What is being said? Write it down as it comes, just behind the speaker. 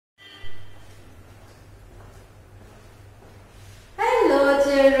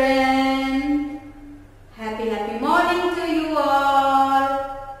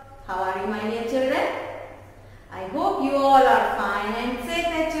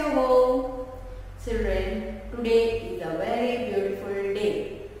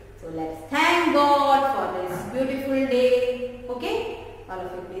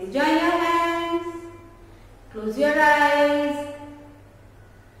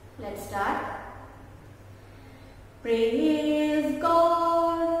Let's start. Praise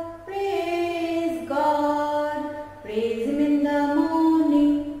God, praise God, praise Him in the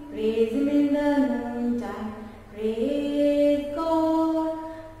morning, praise Him in the noontime. Praise God,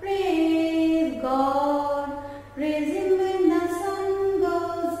 praise God, praise Him when the sun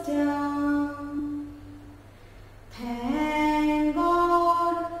goes down. Thank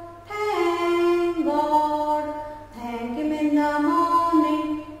God, thank God, thank Him in the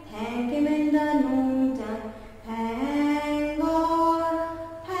morning, thank Him in the noontime. Thank God,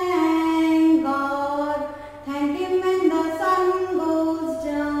 thank God, thank Him when the sun goes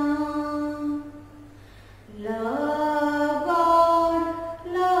down. Love God,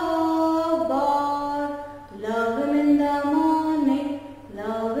 love God, love Him in the morning,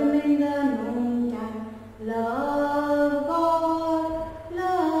 love Him in the noontime. Love God,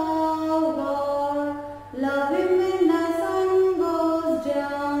 love God, love Him when the sun goes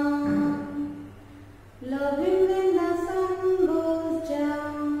down. Love Him when the sun goes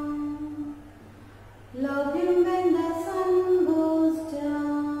down. Love Him when the sun goes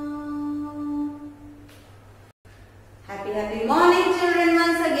down. Happy morning, children,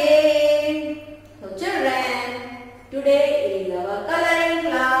 once again. So children, today is our coloring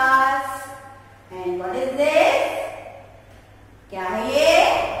class. And what is this? क्या है ये?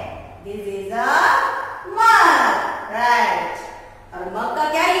 This is a mug, right? और mug का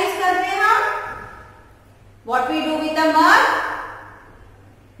क्या use करते हैं हम? What we do with the mug?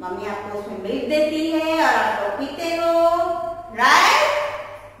 Mummy आपको उसमें मिल्क देती है और आप वो पीते हो, right?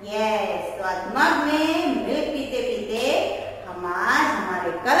 Yes. तो आज मग में मिल्क पीते पीते हम आज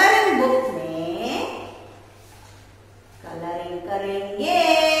हमारे कलरिंग बुक में कलरिंग करेंगे,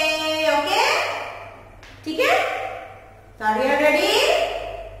 ओके? ठीक है? So are you ready?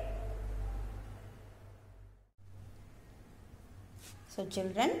 So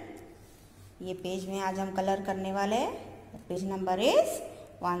children, ये पेज में आज हम कलर करने वाले हैं. Page number is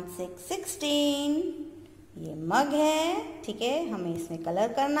 1616. ये मग है, ठीक है? हमें इसमें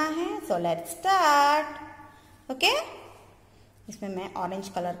कलर करना है. So let's start. ओके? इसमें मैं ऑरेंज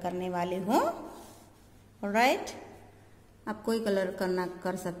कलर करने वाली हूँ. ऑलराइट? आप कोई कलर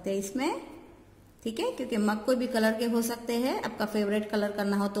कर सकते हैं इसमें, ठीक है? क्योंकि मग कोई भी कलर के हो सकते हैं. आपका फेवरेट कलर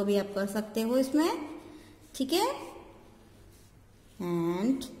करना हो तो भी आप कर सकते हो इसमें, ठीक है?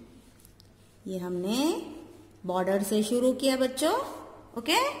 एंड ये हमने बॉर्डर से शुरू किया बच्चों,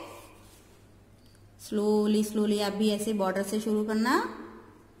 ओके? स्लोली स्लोली आप भी ऐसे बॉर्डर से शुरू करना,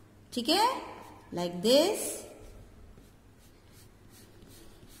 ठीक है? Like this.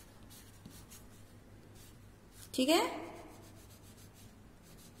 ठीक है?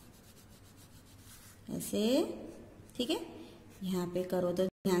 ऐसे, ठीक है? यहाँ पे करो तो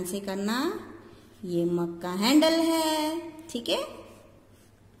ध्यान से करना. ये मग का हैंडल है, ठीक है?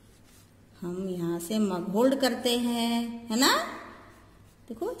 हम यहाँ से मग होल्ड करते हैं, है ना?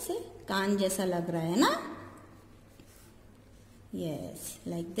 देखो इसे कान जैसा लग रहा है ना? Yes,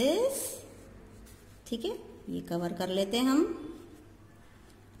 like this. ठीक है? ये कवर कर लेते हैं हम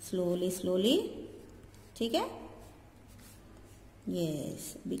स्लोली स्लोली, ठीक है?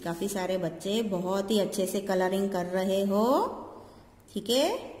 यस, अभी काफी सारे बच्चे बहुत ही अच्छे से कलरिंग कर रहे हो, ठीक है?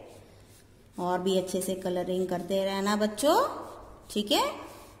 और भी अच्छे से कलरिंग करते रहना बच्चों, ठीक है?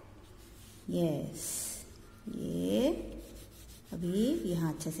 यस, ये अभी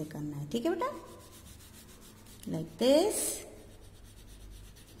यहाँ अच्छे से करना है, ठीक है बेटा? लाइक दिस,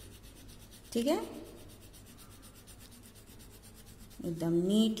 ठीक है? एकदम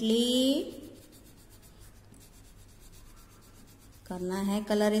नीटली करना है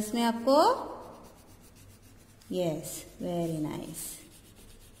कलर इसमें आपको. Yes, very nice.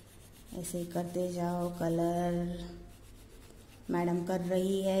 ऐसे ही करते जाओ कलर. मैडम कर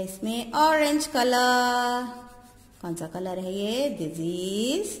रही है इसमें ऑरेंज कलर. कौन सा कलर है ये? This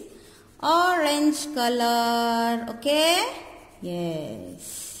is orange colour, okay? Yes,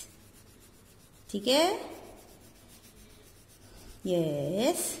 ठीक है?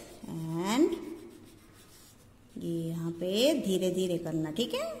 यस, एंड ये यहाँ पे धीरे धीरे करना,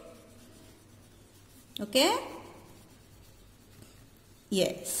 ठीक है? ओके?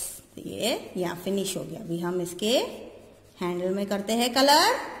 यस, ये यहाँ फिनिश हो गया. अभी हम इसके हैंडल में करते हैं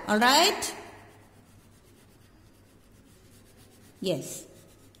कलर. ऑलराइट? यस,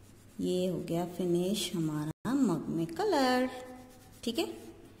 ये हो गया फिनिश हमारा मग में कलर, ठीक है?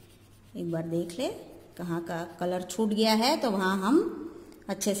 एक बार देख ले कहाँ का कलर छूट गया है तो वहां हम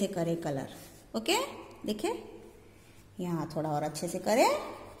अच्छे से करें कलर, ओके? देखे यहाँ थोड़ा और अच्छे से करें,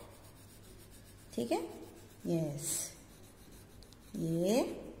 ठीक है? यस, ये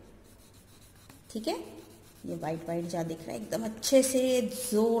ठीक है? ये वाइट वाइट जहाँ दिख रहा है एकदम अच्छे से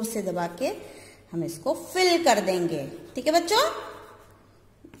जोर से दबा के हम इसको फिल कर देंगे। ठीक है बच्चों,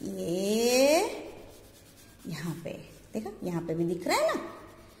 ये यहाँ पे देखा, यहाँ पे भी दिख रहा है ना।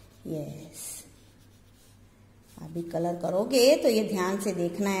 यस, अभी कलर करोगे तो ये ध्यान से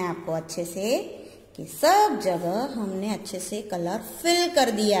देखना है आपको अच्छे से कि सब जगह हमने अच्छे से कलर फिल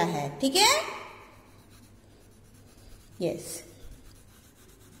कर दिया है। ठीक है, यस,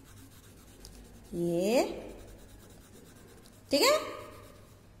 ये ठीक है,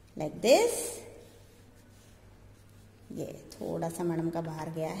 लाइक दिस। ये थोड़ा सा मैडम का बाहर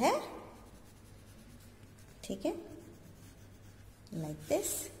गया है। ठीक है, लाइक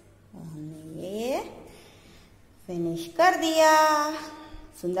दिस, और हमने ये फिनिश कर दिया।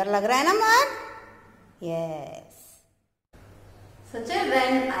 सुंदर लग रहा है ना मन? Yes. So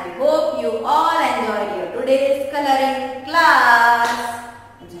children, I hope you all enjoyed your today's coloring class.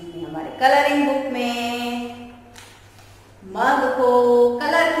 हमने हमारे कलरिंग बुक में मग को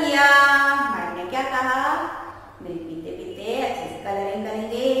कलर किया। मैडम ने क्या कहा? मिल्क पीते पीते अच्छे से कलरिंग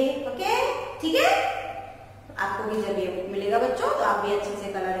करेंगे। ओके, ठीक है। आपको भी जब ये बुक मिलेगा बच्चों तो आप भी अच्छे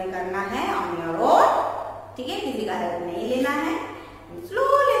से कलरिंग करना है ऑन योर ओन। ठीक है, किसी का हेल्प नहीं लेना है,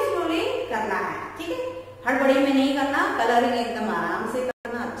 स्लोली स्लोली करना है। ठीक है, हड़बड़ी में नहीं करना, कलरिंग एकदम आराम से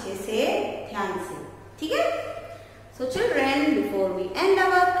करना, अच्छे से, ध्यान से। ठीक है। So children, before we end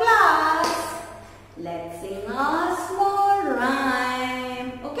our class, let's sing a small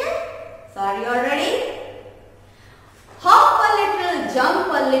rhyme. Okay? So are you all ready? Hop a little, jump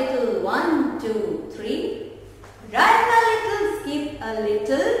a little, 1, 2, 3. Run a little, skip a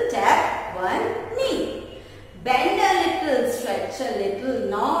little, tap one knee. Bend a little, stretch a little,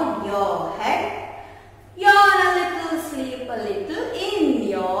 nod your head. Yawn a little, sleep a little in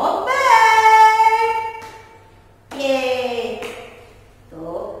your bed. Yay! तो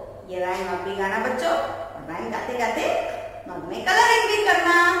ये rhyme आप भी गाना बच्चों, और rhyme गाते गाते मग में कलरिंग भी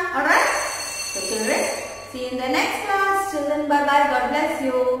करना। Alright? So children, see you in the next class. Children, bye bye. God bless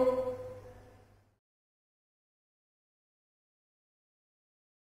you.